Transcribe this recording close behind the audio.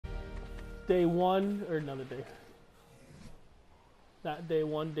day 1 or another day. Not day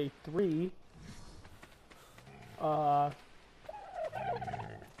 1, day 3. We're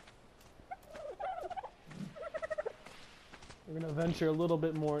gonna venture a little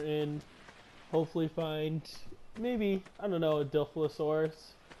bit more in. Hopefully find maybe, I don't know, a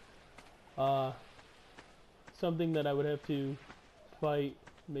Dilophosaurus. Something that I would have to fight,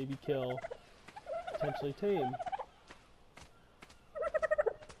 maybe kill, potentially tame.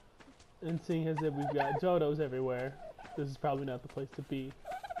 And seeing as if we've got dodos everywhere, this is probably not the place to be.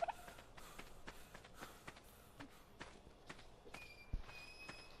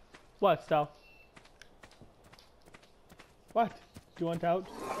 What, Stal? What? Do you want out?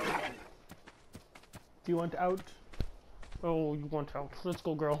 Do you want out? Oh, you want out. Let's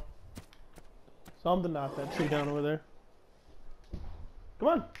go, girl. Something knocked that tree down over there. Come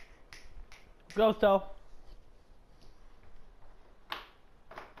on. Go, Stal.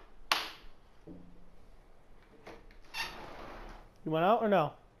 You want out or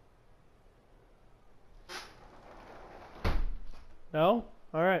no? No?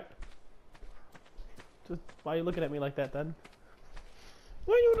 Alright. Just, why are you looking at me like that then?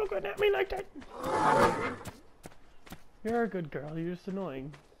 Why are you looking at me like that? You're a good girl, you're just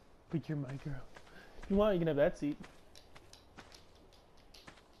annoying. But you're my girl. If you want, you can have that seat.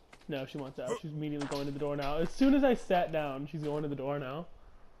 No, she wants out. She's immediately going to the door now. As soon as I sat down, she's going to the door now.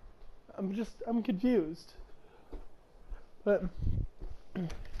 I'm confused. But,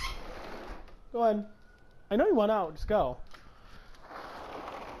 go ahead. I know you want out, just go.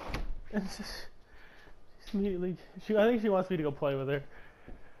 And just immediately, I think she wants me to go play with her.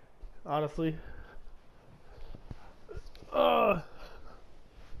 Honestly. Ugh.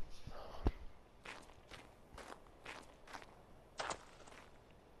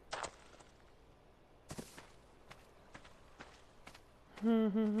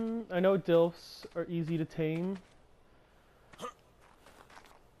 I know Dilfs are easy to tame,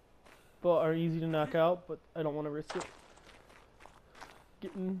 but are easy to knock out, but I don't want to risk it.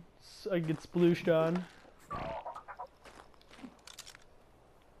 I get splooshed on.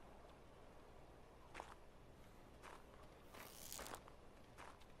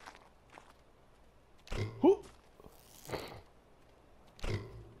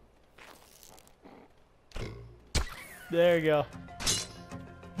 There you go.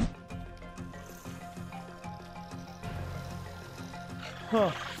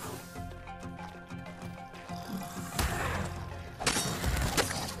 Huh.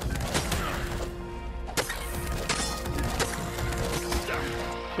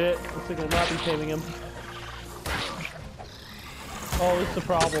 Shit, looks like I'm not be taming him. Oh, this is the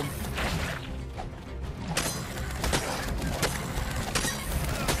problem.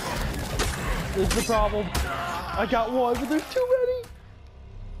 This is the problem. I got one, but there's too many.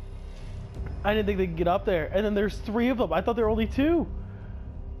 I didn't think they could get up there. And then there's 3 of them. I thought there were only 2.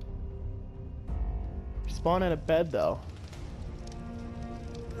 Spawn at a bed though.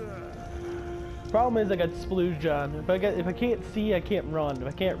 Problem is I got splooged on. If I can't see, I can't run. If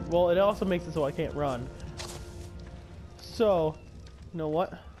I can't, well, it also makes it so I can't run. So, you know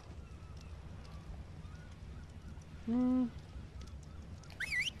what?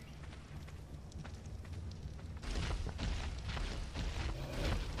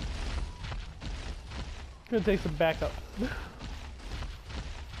 Gonna take some backup.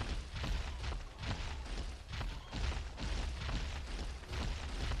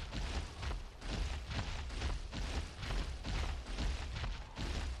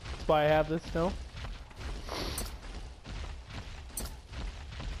 That's why I have this now.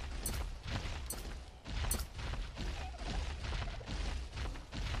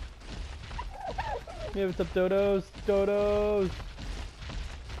 Yeah, what's up, dodos? Dodos!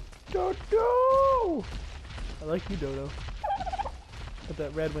 Dodo! I like you, Dodo. With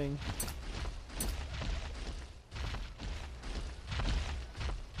that red wing.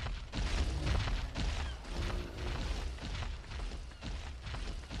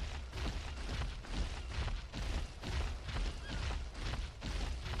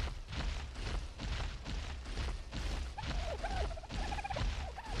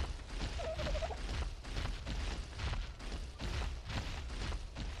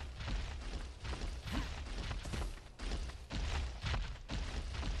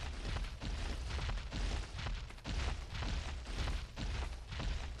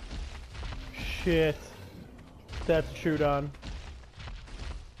 Shit. That's a shoot on.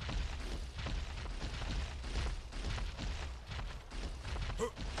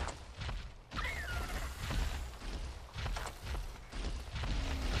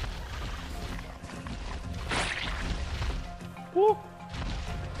 Woo!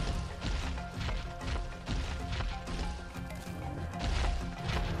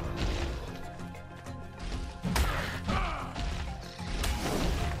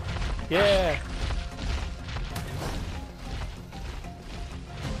 Yeah.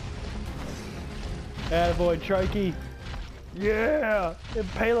 Attaboy, Trikey. Yeah.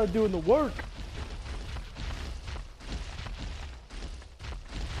 Impala doing the work.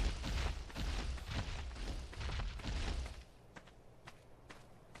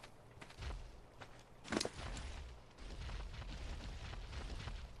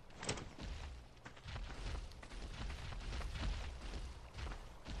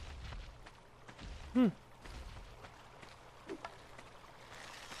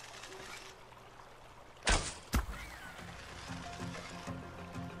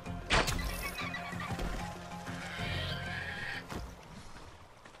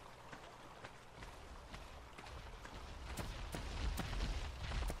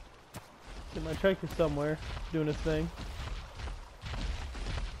 See, my trike is somewhere doing its thing.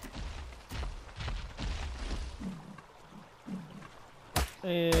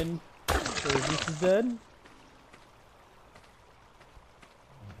 And this is dead.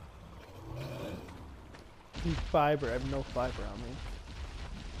 Need fiber. I have no fiber on me.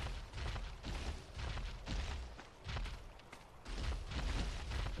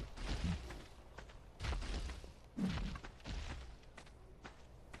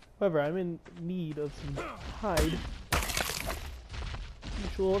 However, I'm in need of some hide,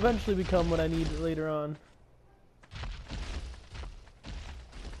 which will eventually become what I need later on.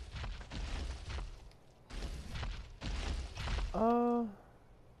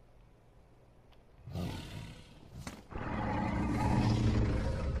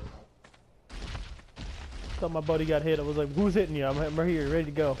 Thought my buddy got hit. I was like, who's hitting you? I'm right here, ready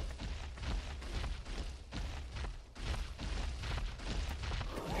to go.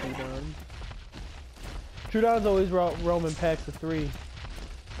 True Don's always roaming packs of 3.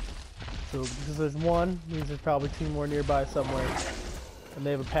 So because there's one, means there's probably 2 more nearby somewhere. And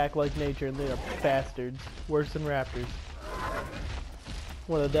they have a pack-like nature, and they are bastards. Worse than Raptors.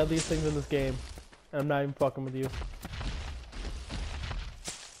 One of the deadliest things in this game. And I'm not even fucking with you.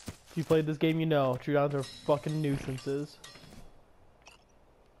 If you played this game, you know. True Dons are fucking nuisances.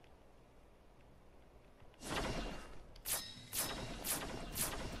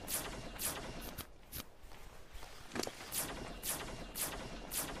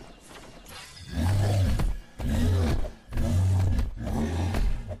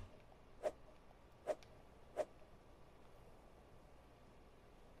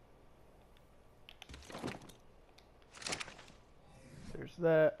 There's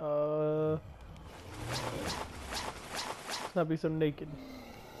that, let's not be so naked.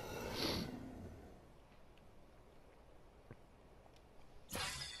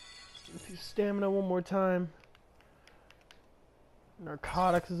 Let's use stamina one more time.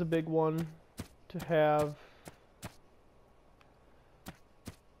 Narcotics is a big one to have.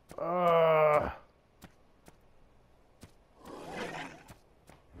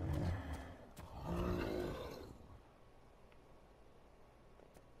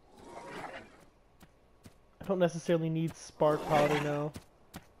 I don't necessarily need spark powder now.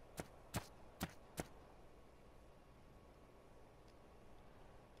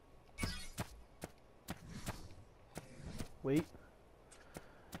 Wait.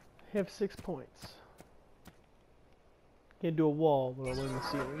 I have 6 points. Can't do a wall, but I'll learn the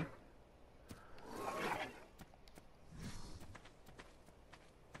ceiling.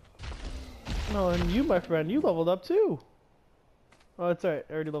 Oh, and you, my friend, you leveled up too. Oh, that's alright.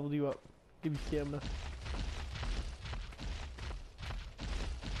 I already leveled you up. Give you stamina.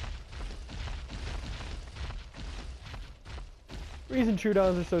 The reason True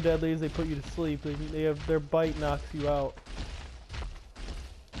Dons are so deadly is they put you to sleep. They have their bite knocks you out.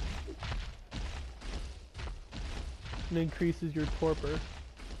 And increases your torpor.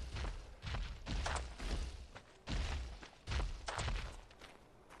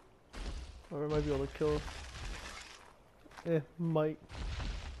 Or I might be able to kill. Might.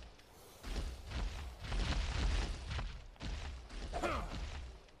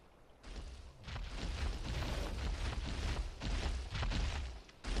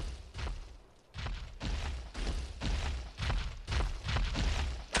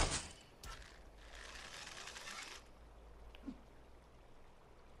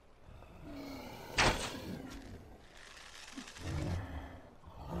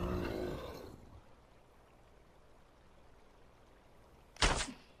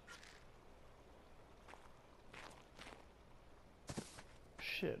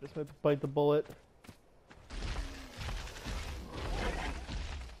 Shit, this might bite the bullet.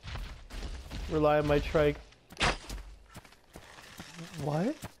 Rely on my trike.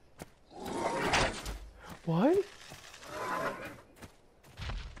 What? What?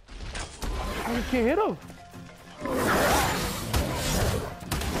 Oh, you can't hit him.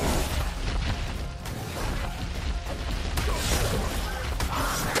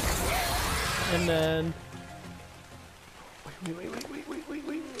 And then...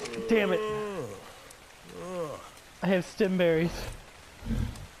 Wait. Damn it. I have stim berries.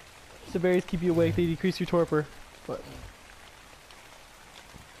 Stim berries keep you awake. They decrease your torpor. But...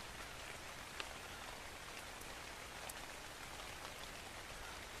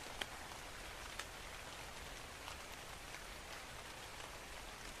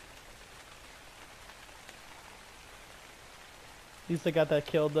 At least I got that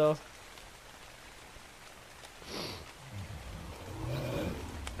killed though.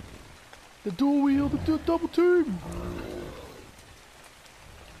 The dual wheel, the double team!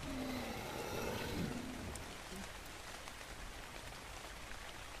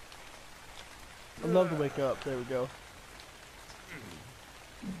 I'd love to wake up. There we go.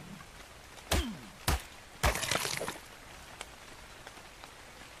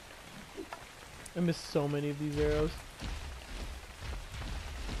 I missed so many of these arrows.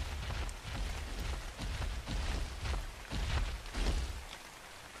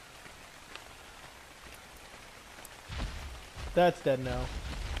 That's dead now.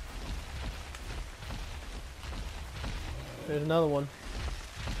 There's another one.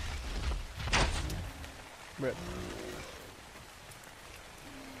 Rip.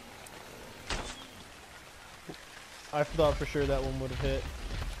 I thought for sure that one would have hit.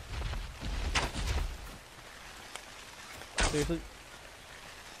 Seriously?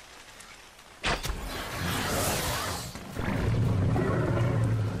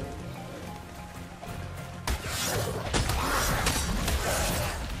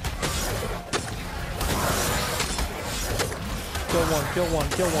 Kill one.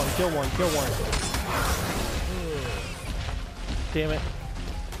 Damn it.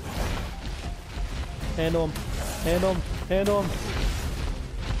 Handle him.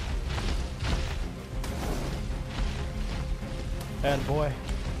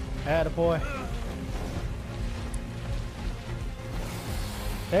 Attaboy.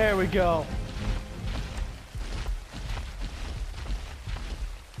 There we go.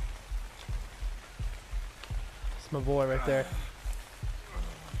 That's my boy right there.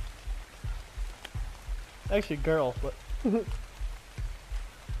 Actually, girl, but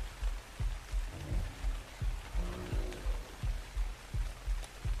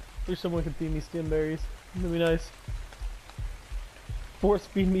wish someone could feed me stim berries. That'd be nice. Force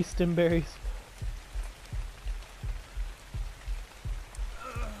feed me stim berries.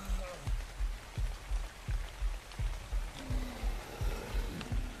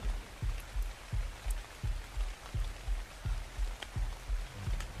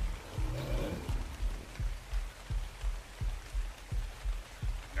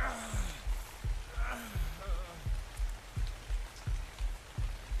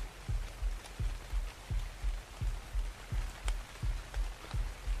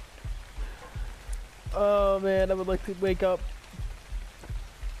 Oh man, I would like to wake up.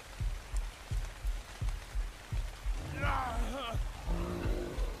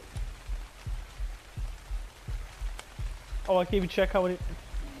 Oh, I can't even check how many.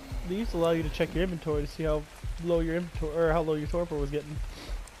 They used to allow you to check your inventory to see how low your inventory or how low your torpor was getting.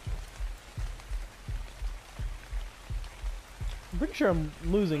 I'm pretty sure I'm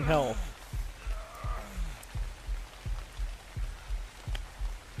losing health.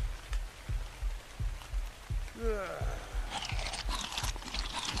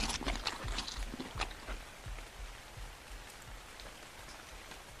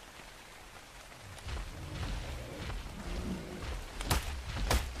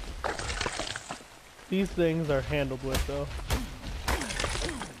 These things are handled with though.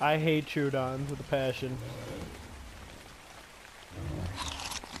 I hate Trudons with a passion.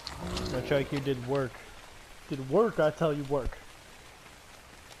 My trike here did work. Did work, I tell you work.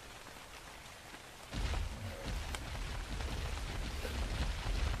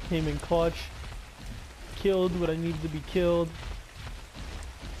 Came in clutch. Killed what I needed to be killed.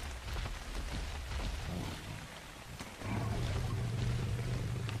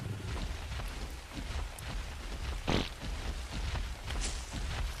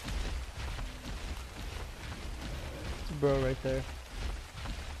 Bro right there.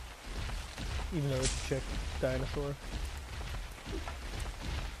 Even though it's a chick dinosaur.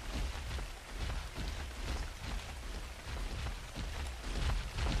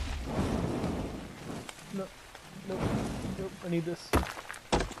 No, nope, I need this.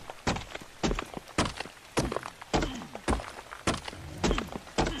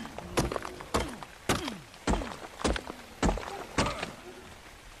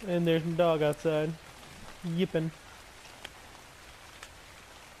 And there's my dog outside. Yipping.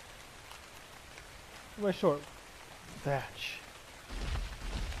 My short thatch.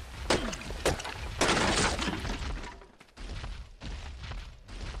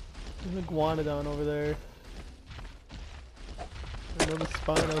 There's an iguanodon over there. Another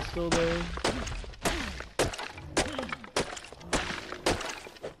Spino's still there.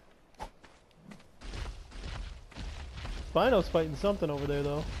 Spino's fighting something over there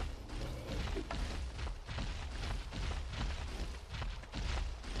though.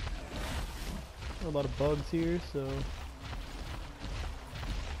 A lot of bugs here, so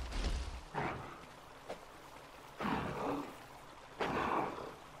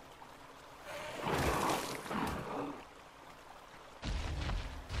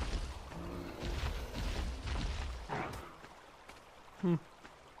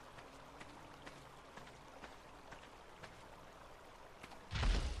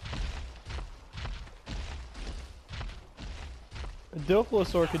a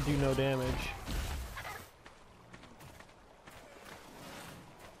Dilophosaur could do no damage.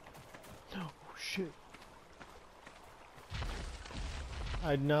 Oh shit.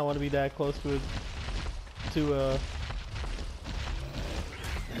 I do not want to be that close to a Troodon.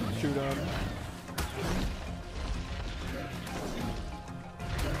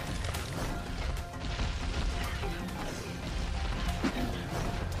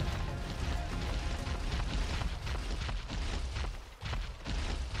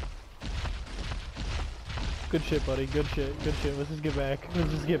 Good shit, buddy. Good shit. Good shit. Let's just get back.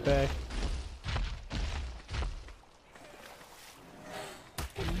 Let's just get back.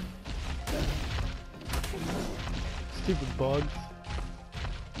 Stupid bugs.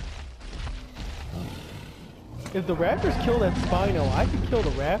 If the Raptors kill that Spino, I could kill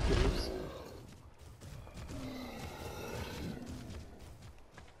the Raptors.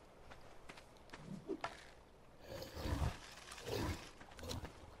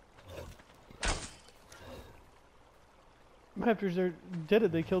 Raptors did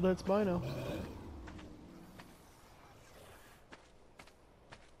it, they killed that Spino.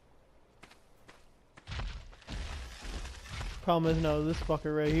 Problem is, no, this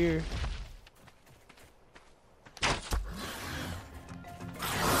fucker right here.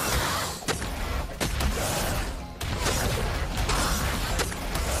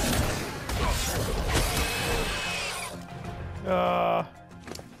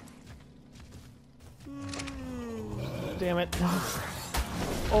 Damn it.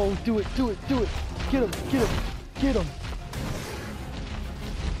 Oh, do it, do it, do it. Get him, get him, get him.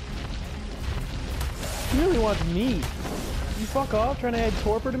 He really wants me. You fuck off trying to add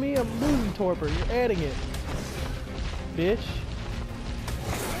torpor to me? I'm losing torpor. You're adding it. Bitch.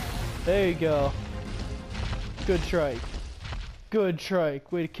 There you go. Good trike. Good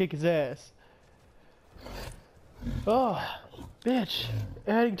trike. Way to kick his ass. Oh, bitch.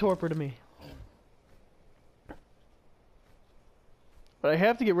 Adding torpor to me. But I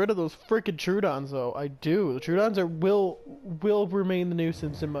have to get rid of those frickin' Troodons, though. I do. The Troodons will remain the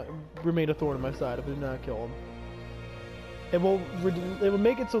nuisance and remain a thorn in my side if I do not kill them. It will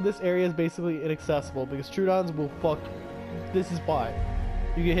make it so this area is basically inaccessible because Troodons will fuck. This is why.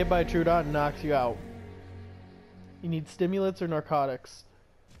 You get hit by a Troodon, it knocks you out. You need stimulants or narcotics.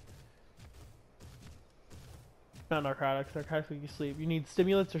 Not narcotics. Narcotics make you sleep. You need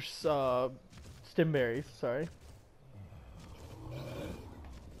stimulants or stim berries. Sorry.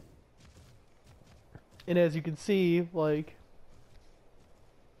 And as you can see, like,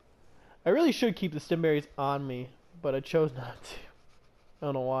 I really should keep the stim berries on me, but I chose not to. I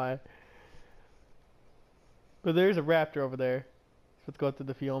don't know why. But there's a Raptor over there. So let's go out to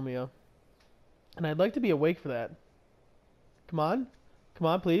the Phiomia. And I'd like to be awake for that. Come on. Come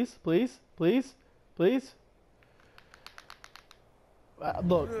on, please. Please. Please. Please.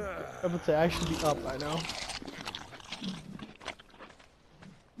 Look. I would say I should be up by now.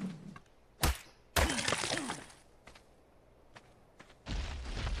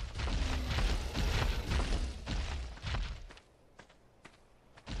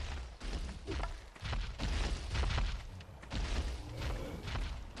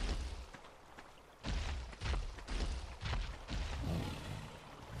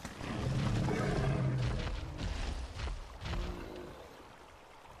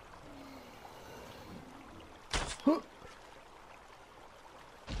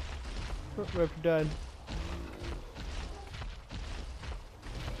 Raptor died.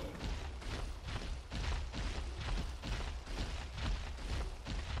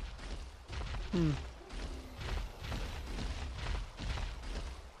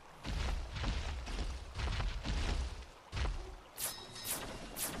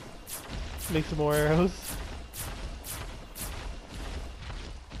 Make some more arrows.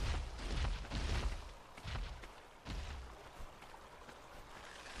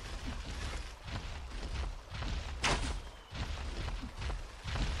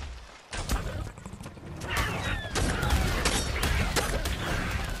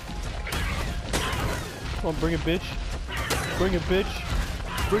 Come on, bring it, bitch. Bring it,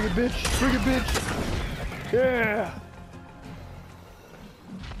 bitch. Bring it, bitch. Bring it, bitch. Yeah.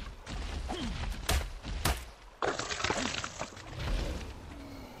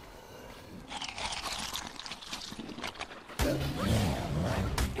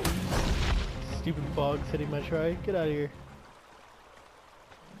 Stupid bugs hitting my try. Get out of here.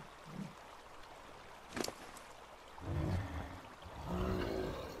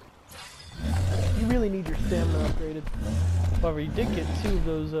 You really need your stamina upgraded. However, you did get 2 of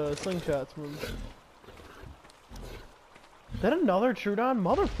those slingshots moves. Is that another Trudon?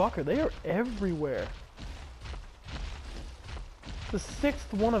 Motherfucker, they are everywhere. The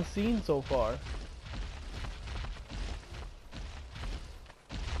 6th one I've seen so far.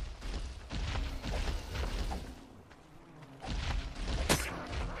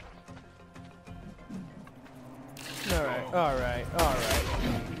 Alright.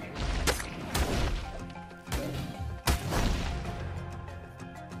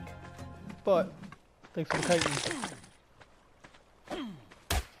 But, thanks for the Titans.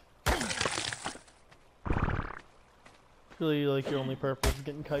 Really, like, your only purpose is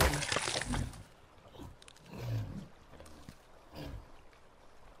getting chitin.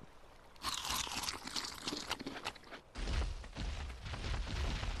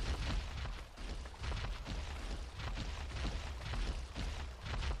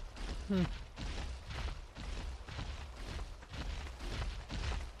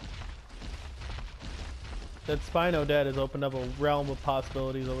 That Spino Dad has opened up a realm of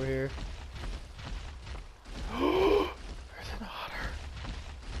possibilities over here. There's an otter.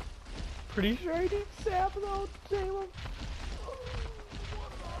 Pretty sure I need sap though to tame him.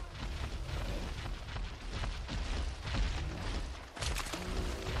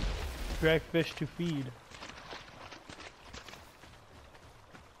 Drag fish to feed.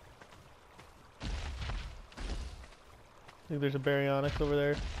 I think there's a Baryonyx over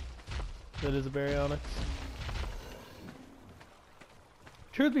there. That is a Baryonyx.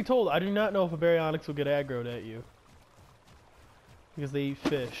 Truth be told, I do not know if a Baryonyx will get aggroed at you. Because they eat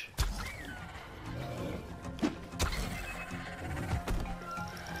fish.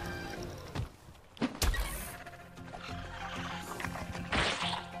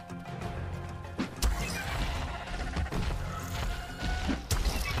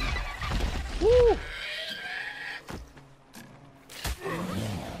 Woo!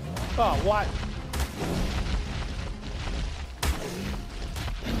 Oh, what?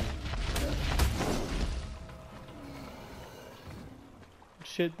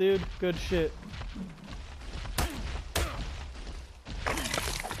 Shit, dude. Good shit.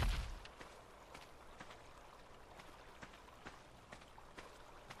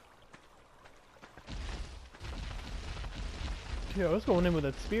 Yeah, I was going in with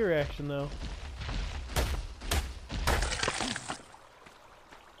that spear action though.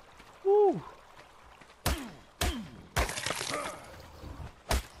 Woo!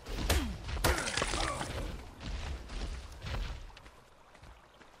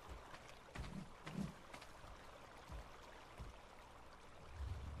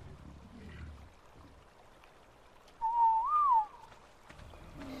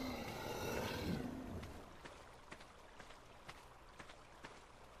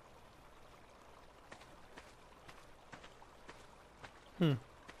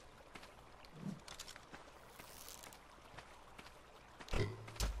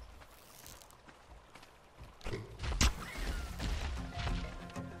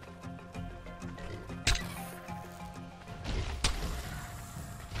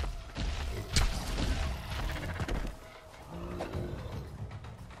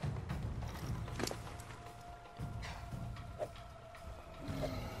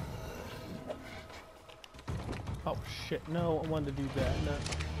 Oh shit, no, I wanted to do that. No.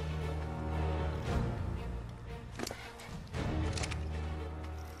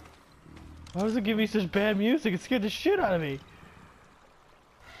 Why does it give me such bad music? It scared the shit out of me.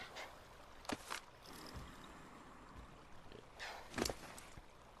 This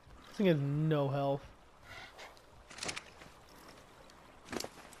thing has no health.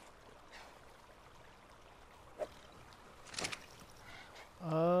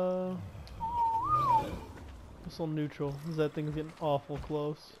 Missile neutral. That thing's getting awful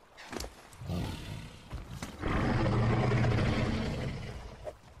close.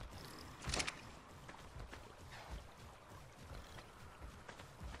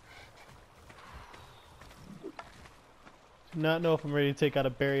 Do not know if I'm ready to take out a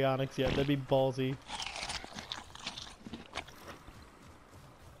baryonyx yet. That'd be ballsy.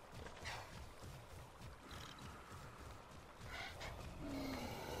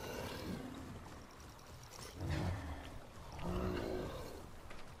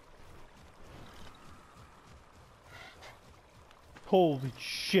 Holy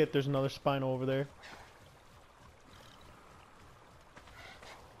shit, there's another Spino over there.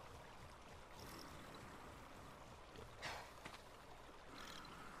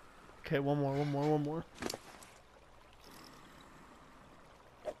 Okay, one more.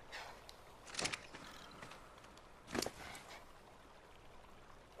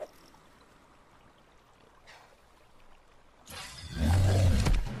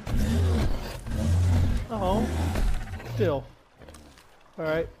 Oh, still.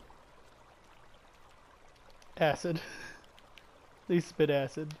 Alright. Acid. At least spit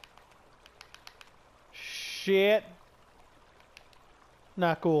acid. Shit.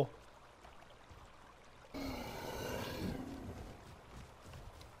 Not cool.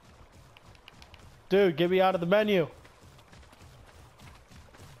 Dude, get me out of the menu.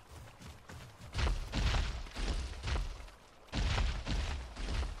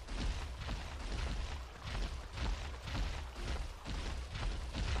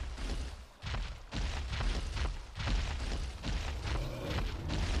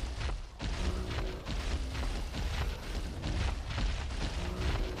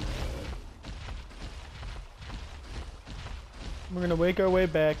 We're gonna wake our way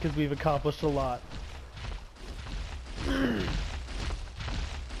back because we've accomplished a lot.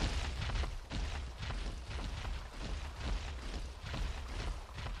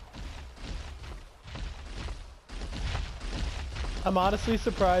 I'm honestly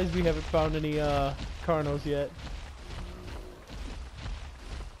surprised we haven't found any Carnos yet.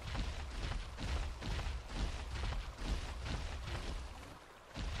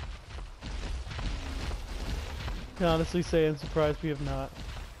 I can honestly say I'm surprised we have not.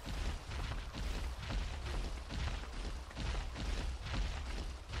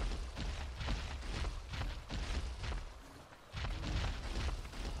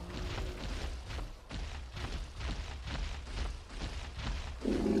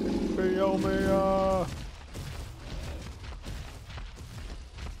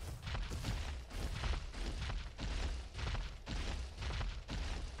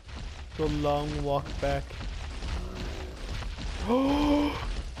 The long walk back. Oh,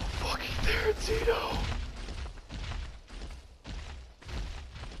 fucking Tarantino!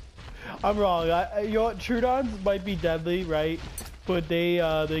 I'm wrong. You know what? Trudons might be deadly, right? But they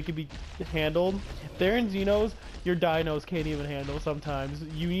could be handled. Theranzinos, your dinos can't even handle sometimes.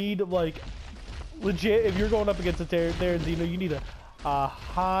 You need like legit. If you're going up against a Theranzino, you need a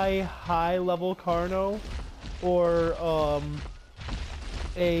high level Carno or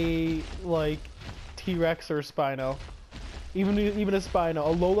a like T-Rex or a Spino. Even a Spino, a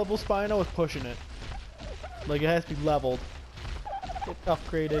low level Spino is pushing it. Like it has to be leveled,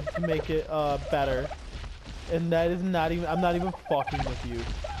 upgraded to make it better. And that is not even. I'm not even fucking with you.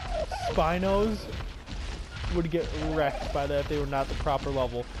 Spinos would get wrecked by that if they were not the proper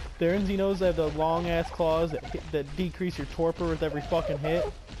level. Theranzinos have the long ass claws that decrease your torpor with every fucking hit.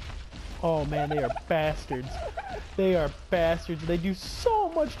 Oh man, they are bastards. They are bastards. They do so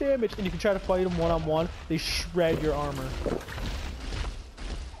much damage, and you can try to fight them one-on-one. They shred your armor.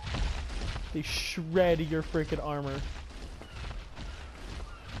 They shred your freaking armor.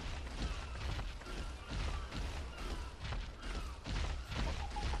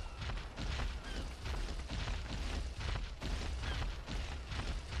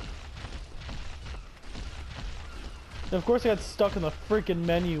 And of course I got stuck in the freaking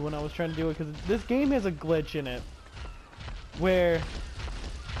menu when I was trying to do it, because this game has a glitch in it where,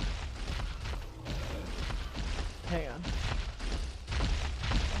 hang on,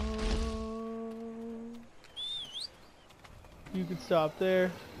 you can stop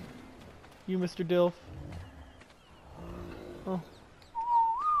there, you Mr. Dilf. Oh,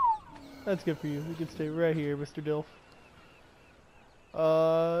 that's good for you. You can stay right here, Mr. Dilf.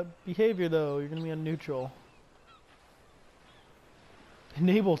 Behavior though, you're gonna be on neutral.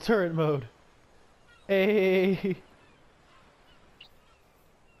 Enable turret mode. Hey.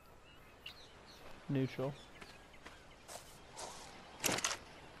 Neutral.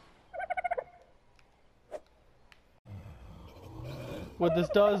 What this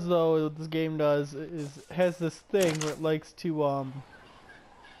does though, what this game does is has this thing where it likes to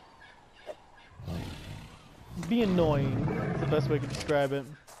be annoying. That's the best way I can describe it.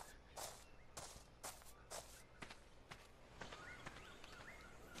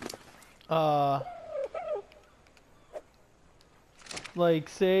 Like,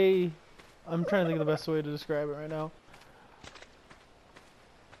 say, I'm trying to think of the best way to describe it right now.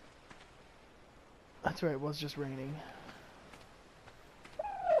 That's right, it was just raining.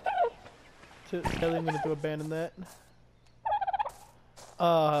 Kelly, I'm gonna have to abandon that.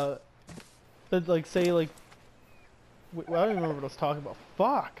 But like, say, like, I don't even remember what I was talking about.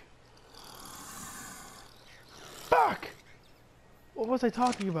 Fuck! Fuck! What was I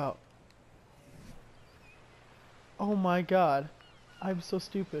talking about? Oh my god. I'm so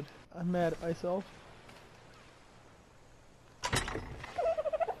stupid. I'm mad at myself.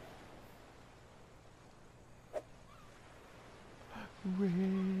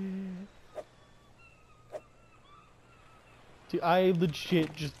 Dude, I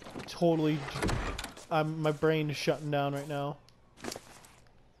legit just totally... my brain is shutting down right now.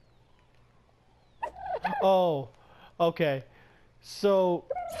 Oh, okay. So,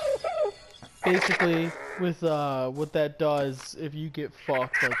 basically, with what that does, if you get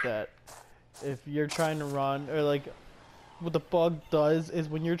fucked like that, if you're trying to run, or like, what the bug does is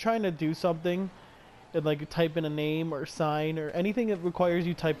when you're trying to do something, and like type in a name or sign or anything that requires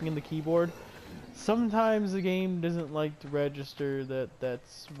you typing in the keyboard, sometimes the game doesn't like to register that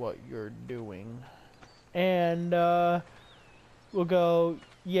that's what you're doing. And, we'll go,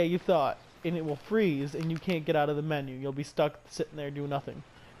 yeah, you thought. And it will freeze, and you can't get out of the menu. You'll be stuck sitting there doing nothing.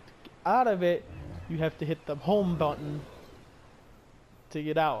 To get out of it, you have to hit the home button to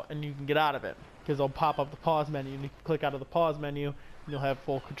get out, and you can get out of it. Because it'll pop up the pause menu, and you can click out of the pause menu, and you'll have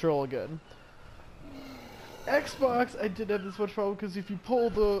full control again. Xbox, I did have this much problem, because if you pull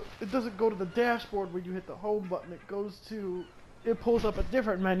the... It doesn't go to the dashboard when you hit the home button. It goes to... It pulls up a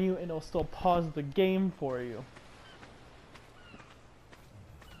different menu, and it'll still pause the game for you.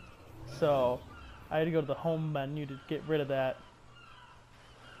 So, I had to go to the home menu to get rid of that.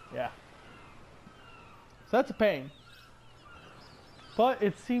 Yeah. So that's a pain. But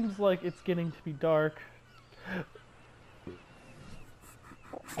it seems like it's getting to be dark.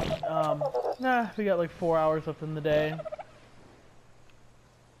 We got like 4 hours left in the day.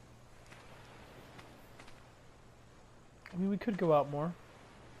 I mean, we could go out more.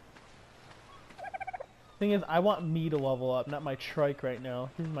 Thing is, I want me to level up, not my trike right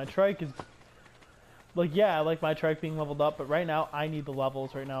now. Because my trike is... Like, yeah, I like my trike being leveled up, but right now, I need the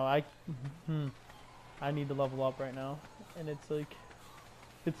levels right now. I need to level up right now. And it's like...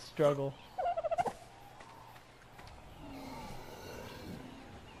 It's a struggle.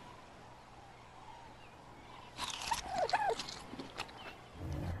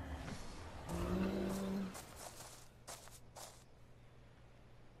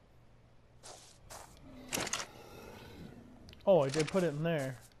 Oh, I did put it in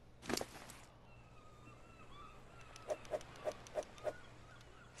there.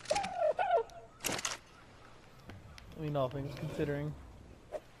 I mean, all things considering.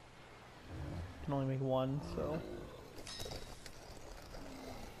 Can only make one, so.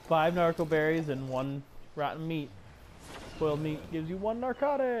 5 narco berries and 1 rotten meat. Spoiled meat gives you 1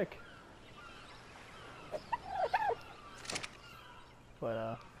 narcotic.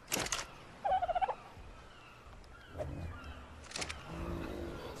 But,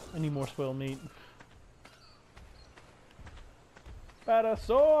 I need more spoiled meat.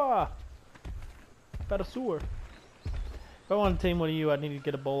 Badasaur! Badasaur. If I want to tame one of you, I need to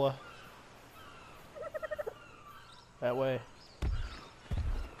get Ebola. That way.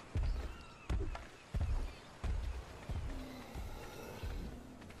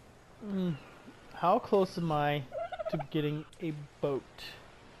 How close am I to getting a boat?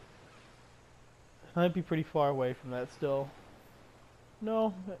 I might be pretty far away from that still.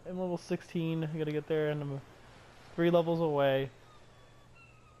 No, I'm level 16. I gotta get there, and I'm 3 levels away.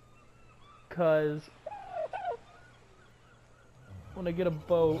 Cause when I get a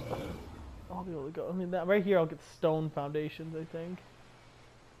boat, I'll be able to go. I mean, that right here, I'll get stone foundations, I think.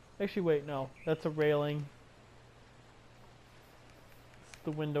 Actually, wait, no, that's a railing. It's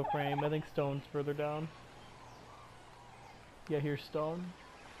the window frame. I think stone's further down. Yeah, here's stone.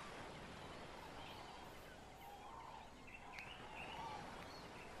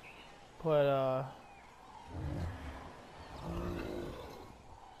 But,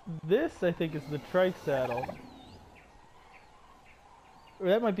 this, I think, is the trike saddle. Or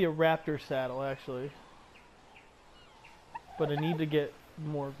that might be a Raptor saddle, actually. But I need to get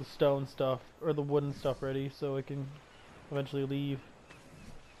more of the stone stuff, or the wooden stuff ready, so I can eventually leave.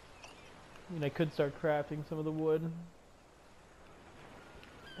 I mean, I could start crafting some of the wood.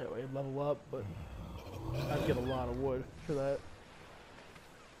 That way I'd level up, but I'd get a lot of wood for that.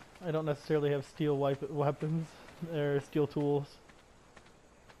 I don't necessarily have steel weapons, or steel tools.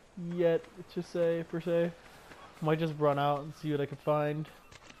 Yet, let's just say, per se. Might just run out and see what I can find.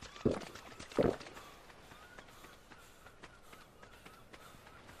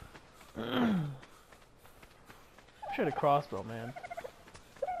 Should have crossbow, man.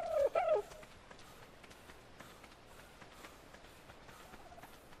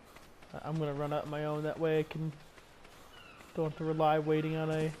 I'm gonna run out on my own. That way I can don't have to rely waiting on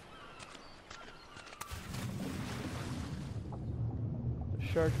a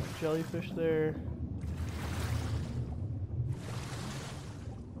shark and jellyfish there.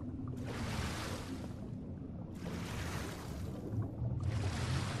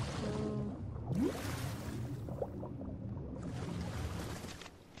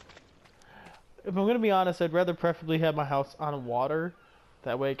 If I'm gonna be honest, I'd rather preferably have my house on water.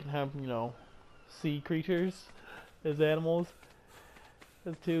 That way I can have, you know, sea creatures as animals.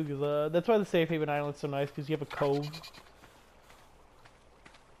 That's too, because that's why the Safe Haven Island's so nice, because you have a cove.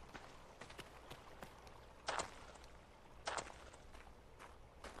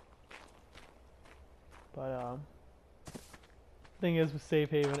 But thing is with Safe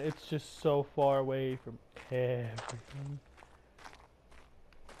Haven, it's just so far away from everything.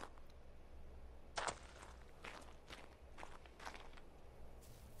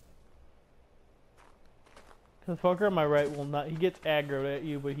 The fucker on my right will not, he gets aggroed at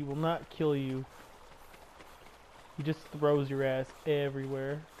you, but he will not kill you. He just throws your ass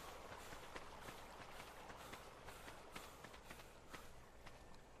everywhere.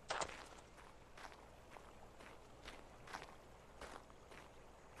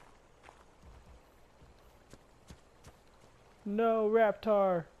 No,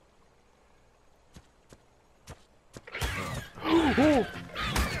 Raptor! Oh!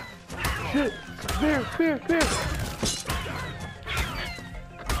 Shit! Bear! Bear! Bear!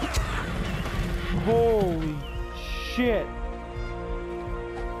 Holy shit!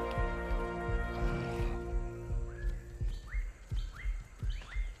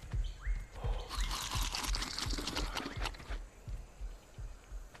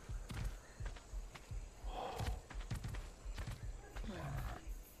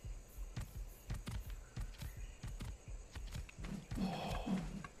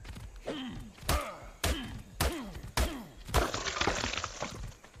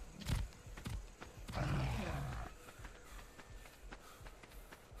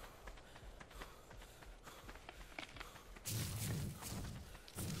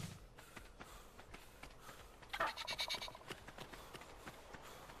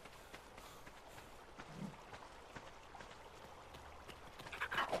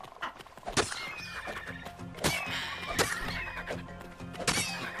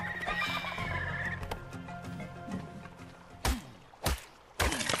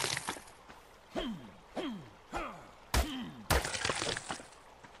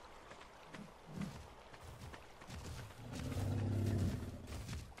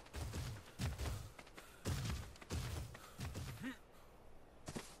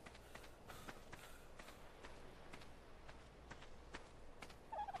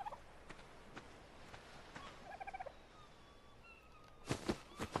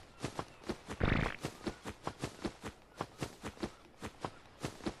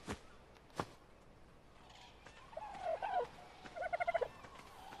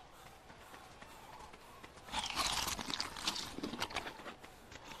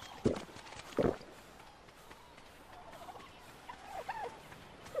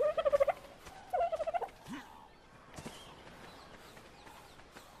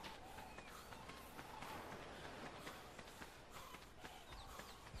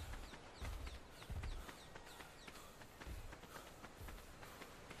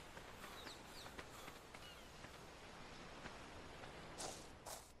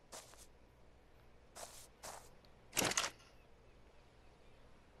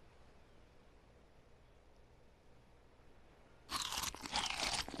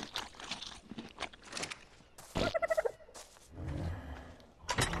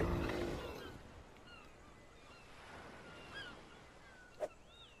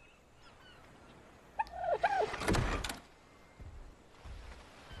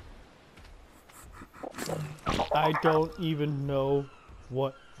 I don't even know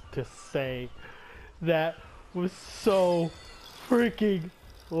what to say. That was so freaking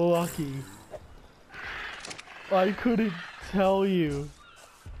lucky. I couldn't tell you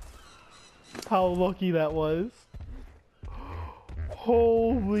how lucky that was.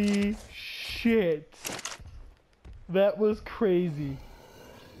 Holy shit. That was crazy.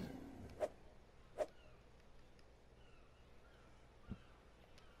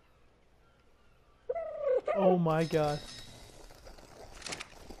 Oh my god.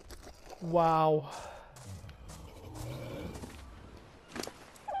 Wow.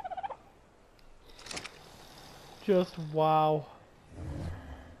 Just wow.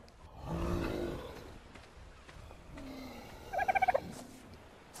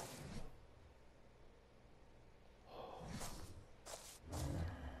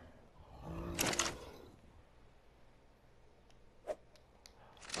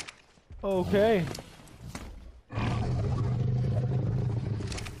 Okay.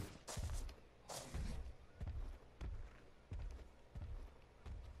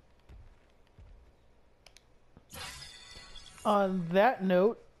 On that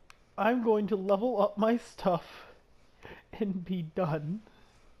note, I'm going to level up my stuff and be done.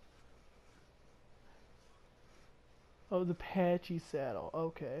 Oh, the patchy saddle.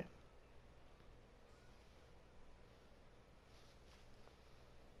 Okay.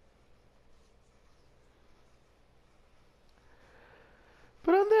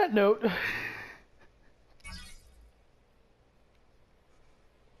 But on that note,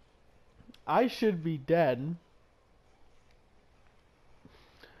 I should be dead,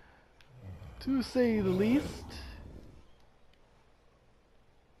 to say the least.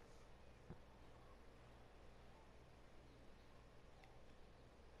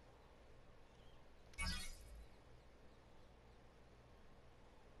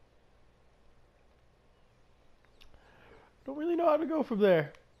 Don't really know how to go from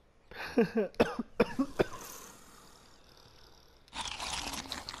there.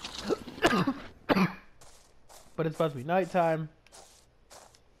 But it's supposed to be nighttime.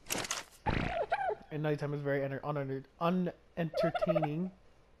 And nighttime is very unentertaining.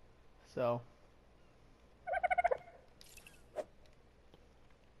 So.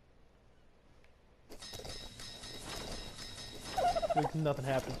 Like nothing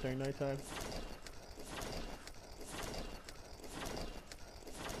happens during nighttime.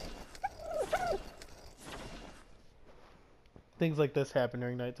 Things like this happen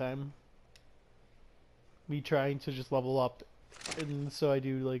during nighttime. Me trying to just level up, and so I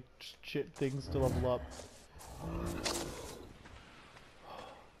do like shit things to level up.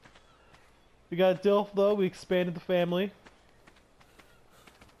 We got Dilf though. We expanded the family,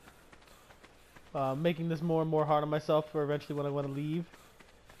 making this more and more hard on myself for eventually when I want to leave,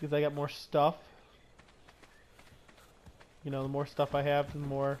 because I got more stuff. You know, the more stuff I have, the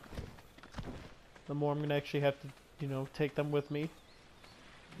more I'm gonna actually have to, you know, take them with me.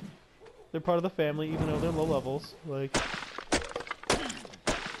 They're part of the family, even though they're low levels. Like,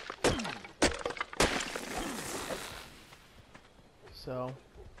 so